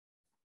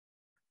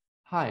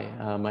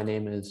Hi, my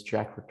name is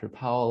Jack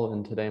Richter-Powell,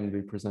 and today I'm going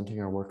to be presenting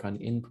our work on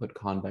input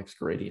convex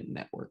gradient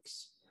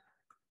networks.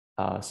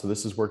 So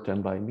this is work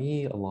done by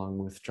me along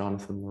with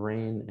Jonathan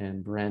Lorraine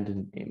and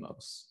Brandon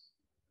Amos.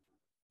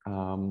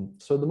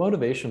 So the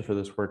motivation for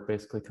this work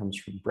basically comes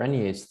from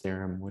Brenier's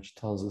theorem, which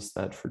tells us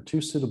that for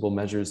two suitable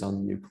measures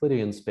on the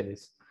Euclidean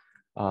space,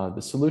 the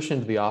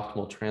solution to the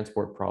optimal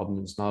transport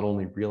problem is not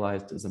only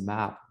realized as a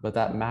map, but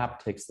that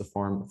map takes the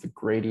form of the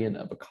gradient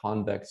of a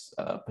convex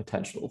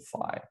potential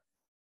phi.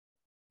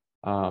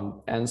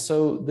 And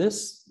so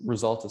this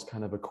result is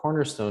kind of a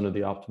cornerstone of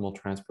the optimal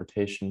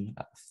transportation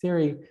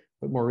theory,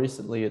 but more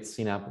recently it's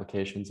seen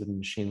applications in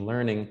machine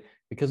learning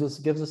because this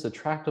gives us a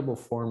tractable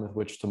form with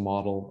which to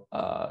model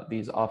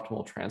these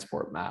optimal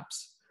transport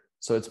maps.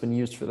 So it's been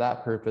used for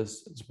that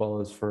purpose, as well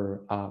as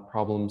for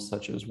problems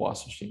such as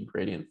Wasserstein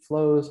gradient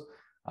flows,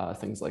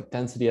 things like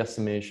density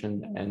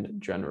estimation and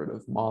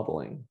generative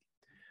modeling.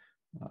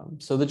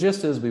 So the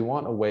gist is we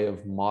want a way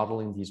of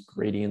modeling these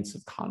gradients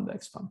of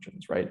convex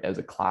functions, right, as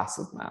a class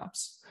of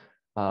maps.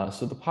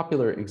 So the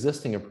popular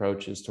existing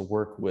approach is to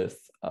work with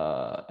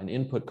an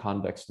input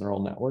convex neural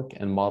network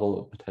and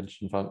model a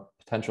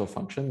potential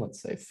function,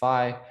 let's say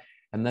phi,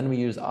 and then we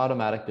use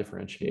automatic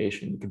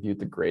differentiation to compute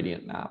the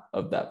gradient map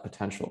of that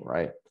potential,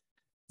 right?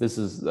 This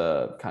is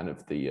the kind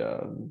of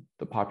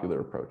the popular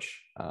approach.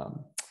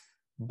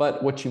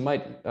 But what you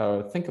might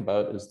think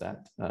about is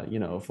that,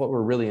 if what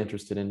we're really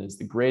interested in is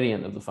the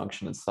gradient of the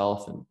function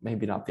itself and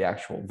maybe not the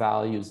actual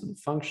values of the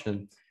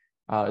function,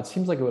 it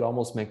seems like it would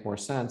almost make more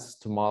sense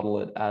to model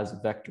it as a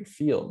vector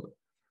field.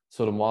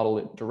 So to model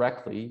it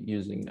directly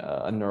using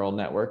a neural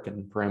network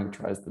and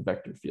parameterize the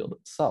vector field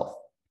itself.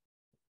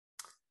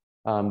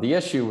 The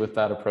issue with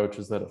that approach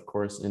is that, of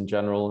course, in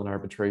general, an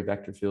arbitrary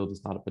vector field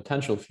is not a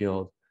potential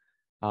field.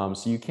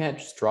 So you can't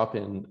just drop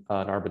in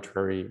an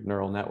arbitrary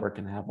neural network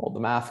and have all the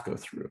math go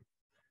through.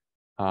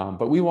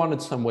 But we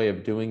wanted some way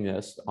of doing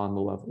this on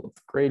the level of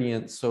the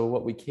gradient. So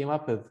what we came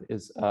up with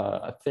is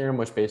a theorem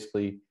which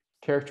basically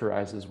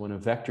characterizes when a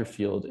vector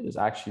field is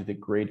actually the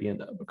gradient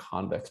of a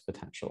convex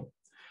potential.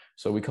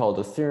 So we call it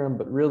a theorem,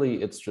 but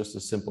really it's just a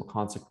simple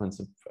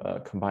consequence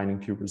of combining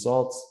two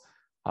results.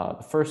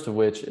 The first of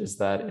which is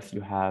that if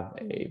you have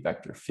a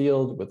vector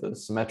field with a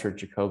symmetric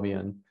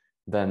Jacobian,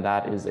 then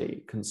that is a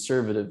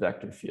conservative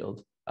vector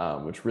field,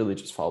 which really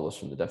just follows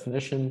from the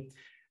definition.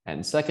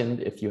 And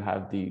second, if you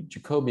have the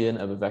Jacobian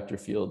of a vector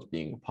field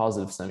being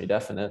positive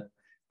semi-definite,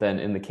 then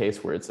in the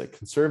case where it's a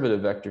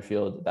conservative vector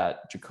field,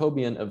 that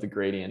Jacobian of the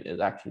gradient is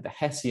actually the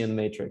Hessian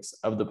matrix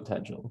of the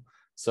potential.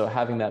 So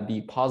having that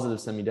be positive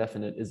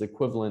semi-definite is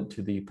equivalent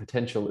to the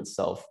potential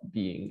itself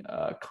being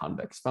a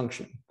convex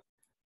function.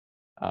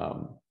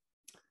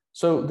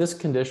 So this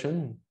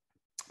condition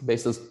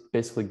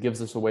basically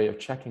gives us a way of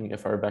checking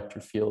if our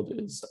vector field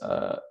is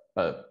a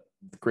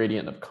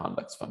gradient of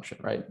convex function,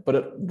 right?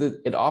 But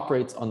it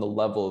operates on the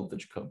level of the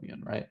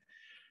Jacobian, right?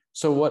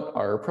 So what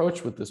our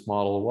approach with this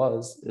model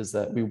is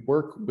that we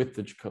work with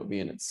the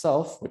Jacobian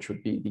itself, which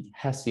would be the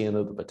Hessian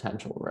of the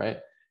potential, right?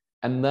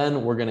 And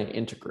then we're going to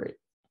integrate.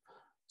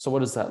 So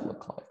what does that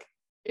look like?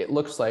 It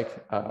looks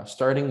like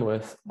starting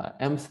with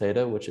m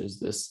theta, which is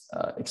this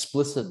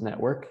explicit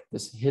network,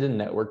 this hidden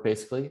network,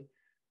 basically.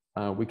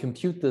 We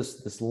compute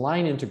this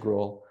line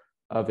integral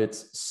of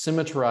its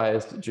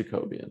symmetrized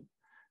Jacobian.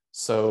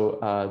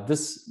 So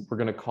this we're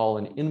going to call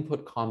an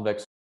input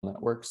convex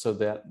network, so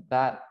that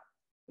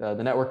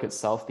the network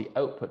itself, the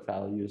output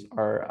values,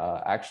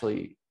 are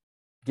actually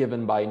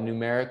given by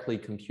numerically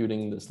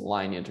computing this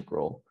line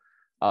integral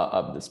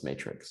of this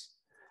matrix.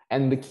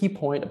 And the key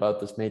point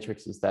about this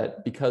matrix is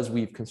that because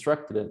we've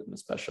constructed it in a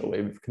special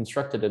way, we've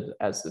constructed it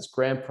as this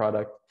grand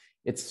product,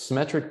 it's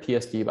symmetric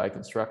PSD by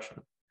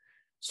construction.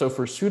 So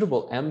for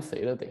suitable m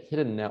theta, the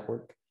hidden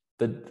network,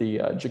 the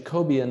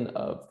Jacobian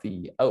of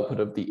the output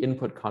of the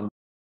input convex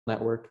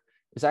network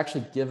is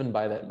actually given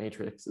by that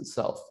matrix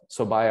itself.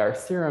 So by our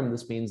theorem,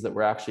 this means that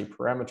we're actually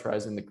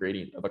parameterizing the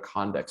gradient of a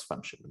convex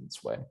function in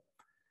this way.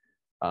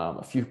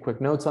 A few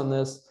quick notes on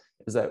this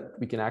is that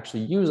we can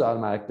actually use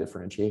automatic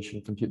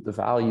differentiation, compute the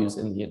values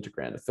in the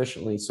integrand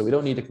efficiently. So we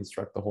don't need to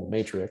construct the whole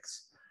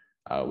matrix.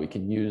 We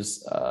can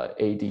use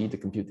AD to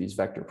compute these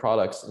vector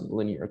products in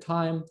linear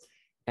time.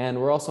 And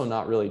we're also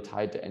not really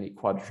tied to any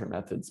quadrature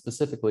method,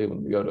 specifically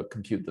when we go to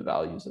compute the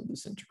values of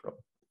this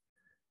integral.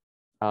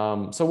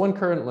 So one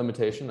current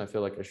limitation I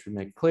feel like I should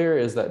make clear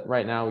is that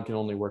right now we can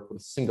only work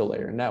with single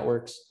layer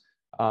networks,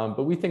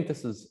 but we think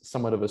this is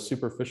somewhat of a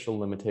superficial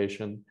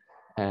limitation,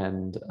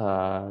 and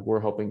we're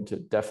hoping to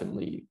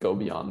definitely go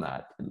beyond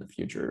that in the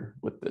future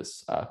with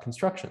this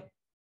construction.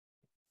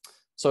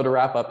 So to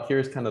wrap up,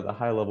 here's kind of the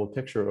high level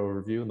picture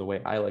overview, and the way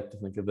I like to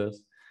think of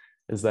this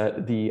is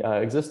that the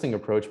existing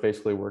approach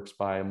basically works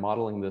by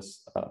modeling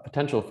this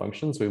potential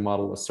function. So we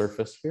model a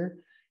surface here,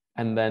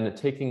 and then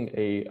taking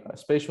a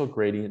spatial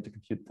gradient to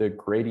compute the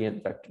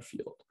gradient vector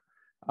field.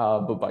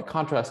 But by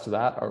contrast to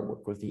that, our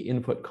work with the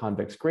input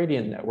convex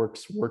gradient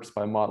networks works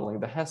by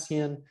modeling the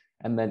Hessian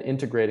and then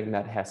integrating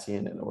that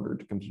Hessian in order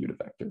to compute a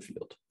vector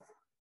field.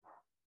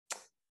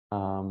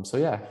 So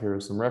yeah, here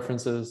are some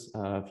references,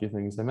 a few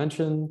things I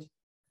mentioned.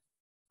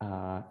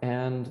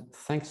 And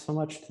thanks so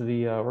much to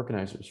the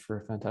organizers for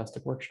a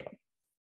fantastic workshop.